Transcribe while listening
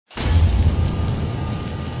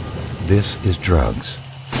This is drugs.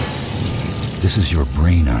 This is your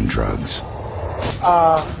brain on drugs.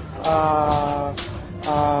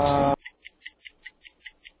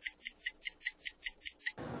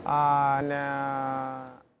 Nah.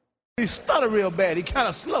 He stuttered real bad. He kind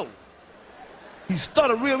of slow. He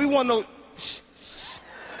stuttered real. He wasn't no.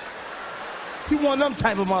 He wasn't them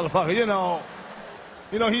type of motherfucker, you know.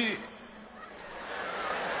 He.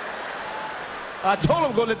 I told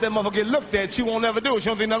him go let that motherfucker get looked at. She won't ever do it. She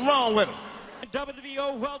don't think nothing wrong with him.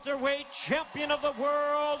 WBO welterweight champion of the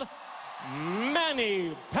world,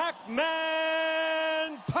 Manny Pacquiao.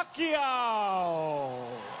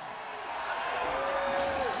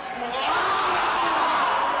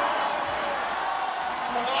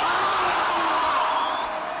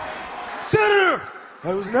 Senator,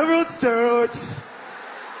 I was never on steroids.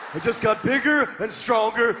 I just got bigger and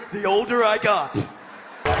stronger the older I got.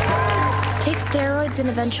 Take steroids and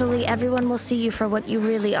eventually everyone will see you for what you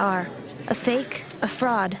really are. A fake, a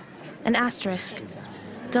fraud, an asterisk.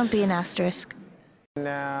 Don't be an asterisk.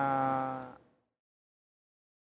 Nah.